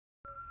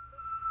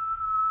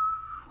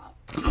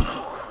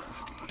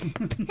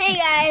Hey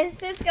guys,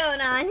 what's going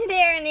on?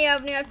 Today we're in the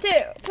opening of 2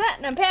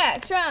 Platinum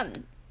packs from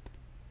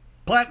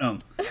Platinum.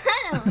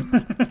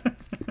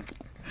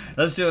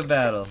 Let's do a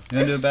battle. You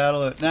want to do a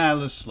battle? Nah,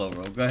 let's slow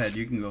roll. Go ahead.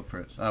 You can go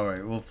first.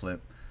 Alright, we'll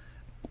flip.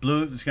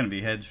 Blue, it's going to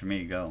be heads for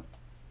me. Go.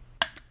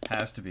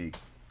 Has to be.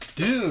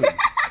 Dude!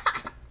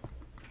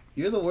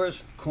 You're the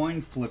worst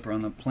coin flipper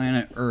on the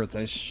planet Earth,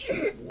 I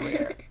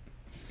swear.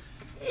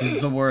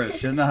 She's the worst.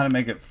 She doesn't know how to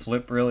make it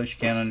flip, really. She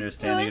can't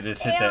understand it. You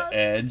just hit the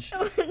edge.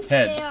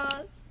 Head.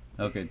 Tails.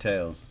 Okay,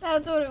 tails.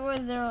 That's what it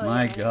was earlier.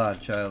 My God,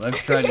 child. I've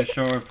tried to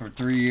show her for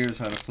 3 years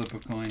how to flip a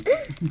coin.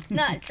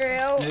 Not true.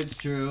 It's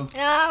true.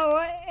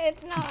 No,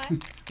 it's not.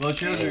 Well,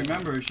 she doesn't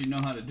remember. She'd know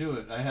how to do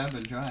it. I have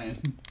been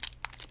trying.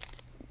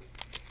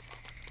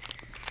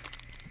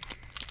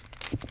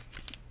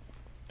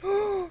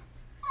 You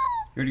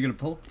ready to get a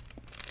pull?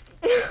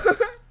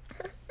 I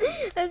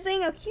was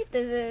saying how cute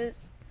this is.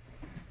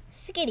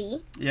 Skitty.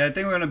 Yeah, I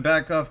think we're going to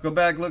back off. Go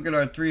back, look at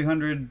our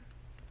 300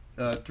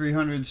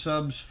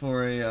 subs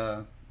for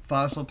a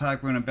fossil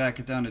pack. We're going to back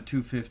it down to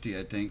 250,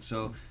 I think.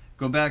 So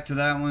go back to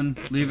that one,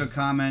 leave a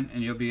comment,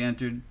 and you'll be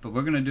entered. But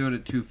we're going to do it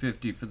at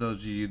 250 for those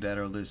of you that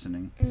are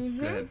listening.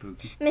 Go ahead,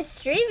 Pookie.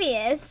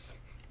 Mischievous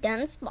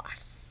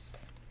Dunsparce.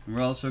 And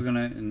we're also going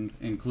to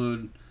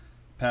include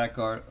pack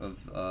art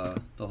of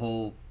the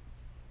whole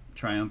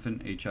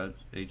Triumphant,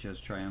 HS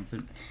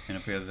Triumphant. And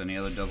if we have any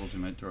other doubles, we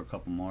might throw a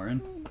couple more in.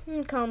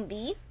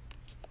 Combi.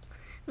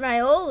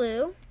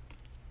 Riolu.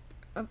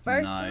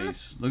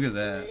 Nice. Look at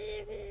that.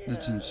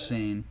 That's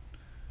insane.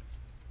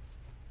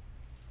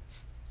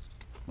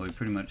 Well, we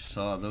pretty much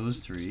saw those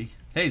three.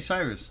 Hey,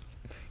 Cyrus.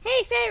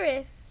 Hey,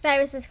 Cyrus.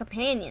 Cyrus's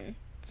companion.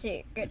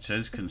 It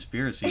says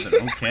conspiracy, but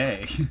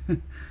okay.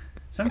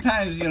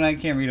 Sometimes, I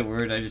can't read a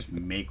word. I just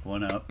make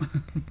one up.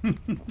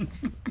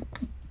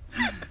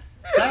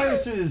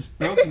 Cyrus's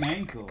broken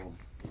ankle.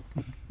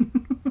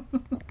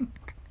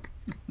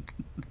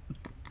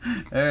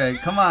 Alright,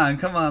 come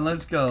on,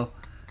 let's go.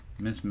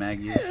 Miss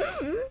Maggie.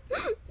 Miss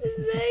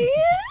Maggie?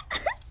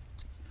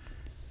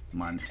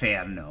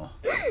 Monferno.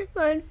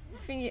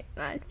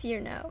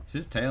 Monferno. Is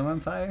his tail on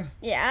fire?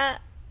 Yeah.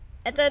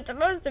 It's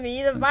supposed to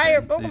be the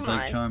fire Pokemon. He's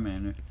like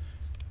Charmander.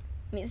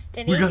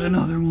 Mr. We got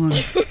another one.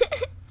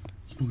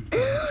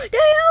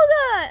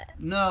 Dialga!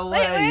 No way,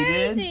 Wait, you where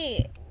did? is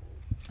he?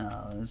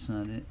 Oh, that's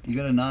not it. You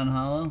got a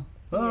non-hollow?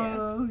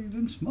 Oh, you've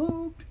been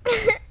smoked.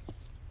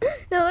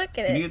 No, look at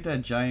Can it. you get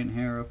that giant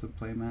hair off the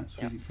playmat,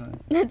 sweetie pie?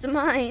 That's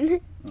mine.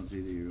 Oh, it's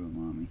either you or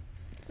mommy.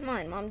 It's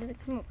mine. Mom doesn't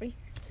come over here.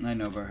 I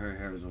know, but her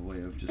hair is a way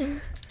of just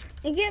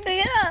You can't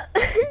pick it up.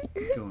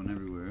 going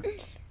everywhere.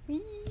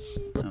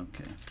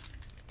 Okay.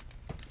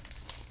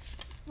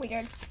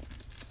 Weird.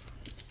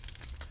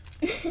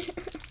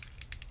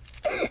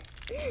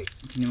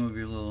 Can you move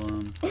your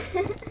little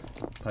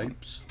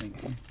pipes?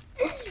 Thank you.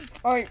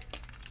 Or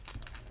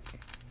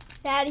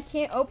Daddy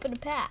can't open a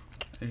pack.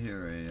 I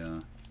hear a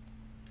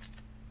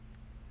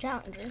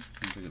Challenger.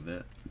 look at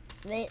that.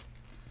 Wait.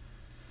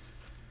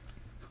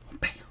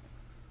 Bam.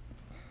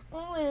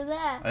 What was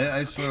that?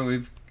 I swear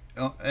we've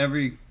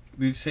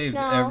saved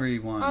every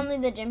one. Only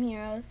the gym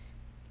heroes.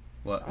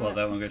 What? Well,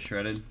 that one got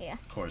shredded. Yeah.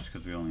 Of course,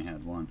 because we only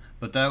had one.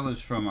 But that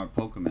was from our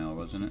Pokemon,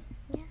 wasn't it?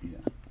 Yeah.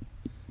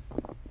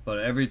 But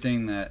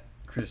everything that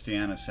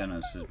Christiana sent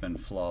us has been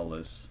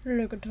flawless.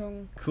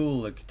 Lickitung.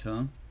 Cool,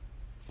 Lickitung.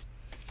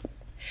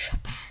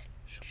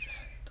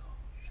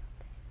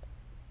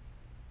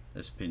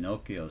 It's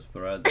Pinocchio's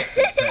brother,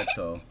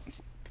 Geppetto.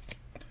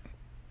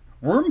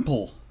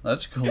 Wurmple.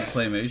 That's a cool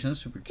claymation. That's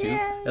super cute.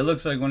 Yeah. It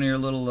looks like one of your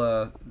little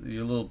the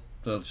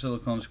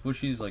silicone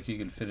squishies. Like you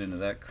could fit into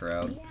that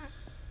crowd. Yeah.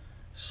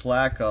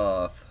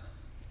 Slackoth.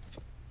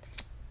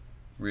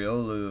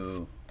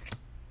 Riolu.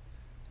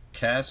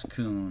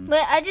 Cascoon.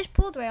 Wait, I just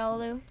pulled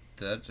Riolu.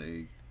 That's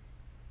a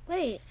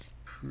Wait.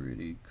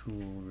 pretty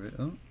cool.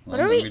 Oh, What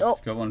are we?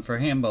 got one for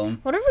Hambone.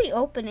 What are we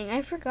opening?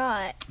 I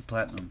forgot.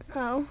 Platinum.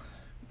 Oh.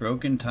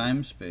 Broken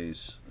time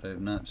space. I have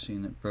not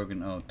seen it.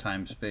 Broken. Oh,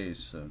 time space.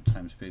 So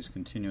time space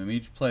continuum.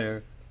 Each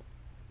player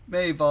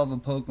may evolve a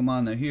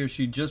Pokemon that he or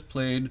she just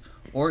played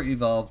or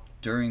evolved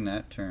during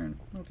that turn.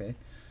 Okay.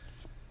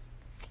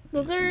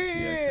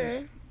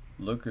 Looker.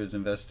 Looker's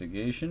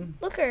investigation.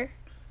 Looker.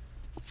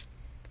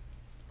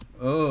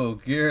 Oh,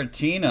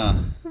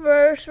 Giratina.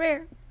 Reverse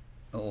rare.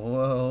 Oh,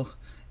 whoa.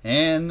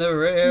 And the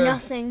rare.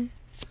 Nothing.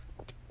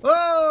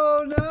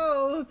 Oh,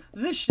 no.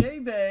 The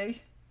Shebe.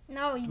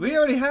 No, We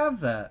already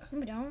have that. No,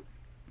 we don't.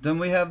 Then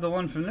we have the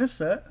one from this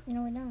set.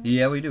 No, we don't.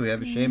 Yeah, we do. We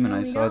have a Shaman. No,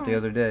 I we saw it the don't.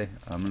 other day.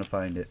 I'm going to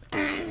find it.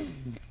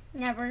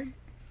 Never.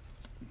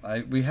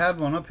 We had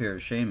one up here, a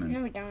Shaman.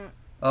 No, we don't.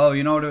 Oh,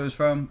 you know what it was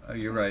from? Oh,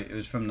 you're right. It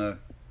was from the...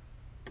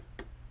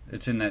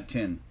 It's in that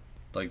tin.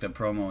 Like the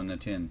promo in the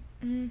tin.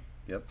 Mm.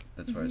 Yep,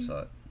 that's where I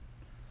saw it.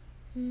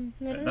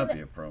 Better We not be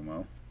a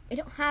promo.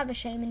 don't have a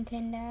Shaman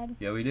tin, Dad.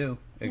 Yeah, we do.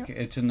 Nope.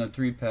 It's in the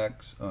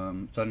 3-packs.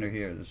 It's under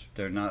here.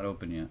 They're not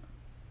open yet.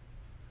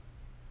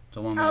 It's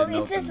the one we Oh,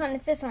 didn't it's this open. one.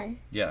 It's this one.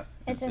 Yeah,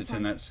 It's this it's in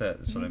one. that set.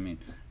 That's what I mean.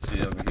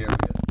 See over here, we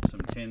got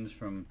some tins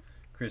from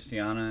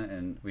Christiana,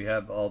 and we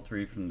have all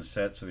 3 from the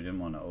set, so we didn't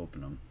want to open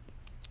them.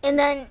 And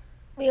then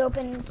we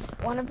opened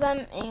one of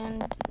them,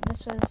 and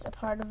this was a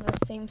part of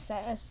the same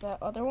set as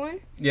the other one.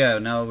 Yeah,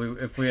 now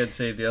if we had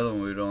saved the other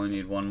one, we'd only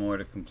need one more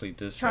to complete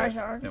this set.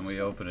 Charizard. And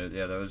we opened it.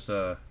 Yeah, that was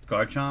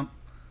Garchomp.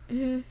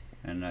 Mm-hmm.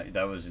 And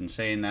that was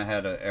insane. That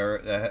had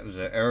that was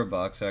an error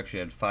box. Actually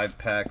had 5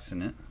 packs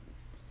in it.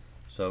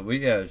 So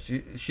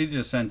she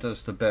just sent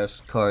us the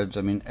best cards.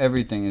 I mean,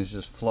 everything is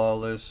just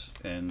flawless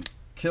and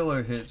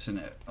killer hits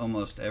in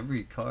almost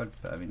every card.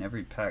 I mean,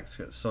 every pack's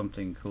got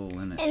something cool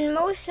in it. And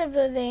most of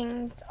the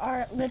things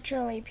are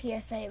literally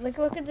PSA. Look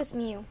at this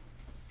Mew.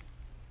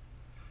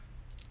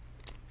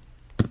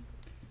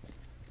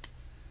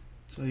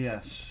 So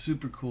yeah,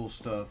 super cool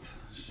stuff.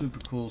 Super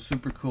cool,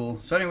 super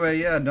cool. So anyway,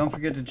 yeah, don't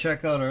forget to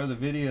check out our other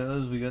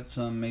videos. We got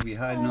some maybe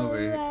hiding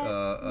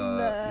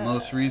over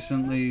most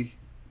recently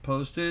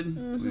posted.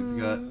 We've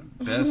got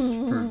best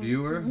per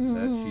viewer.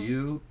 That's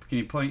you. Can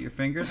you point your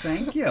finger?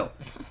 Thank you.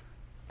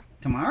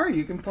 Tomorrow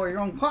you can pour your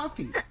own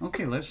coffee.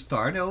 Okay, let's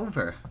start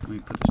over. Let me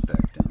put this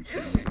back down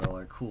so we get all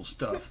our cool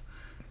stuff.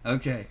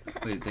 Okay,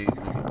 wait, look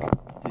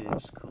at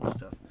this cool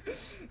stuff.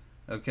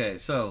 Okay,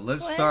 so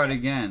let's start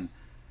again.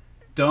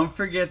 Don't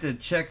forget to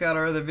check out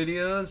our other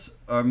videos,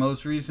 our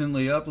most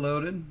recently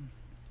uploaded,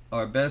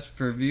 our best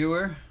per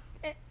viewer.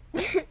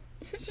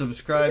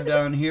 Subscribe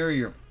down here,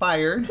 you're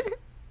fired.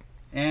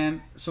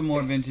 And some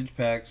more vintage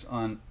packs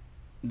on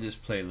this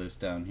playlist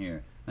down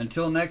here.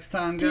 Until next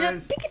time,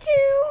 guys.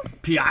 Pikachu!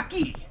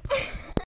 Piaki!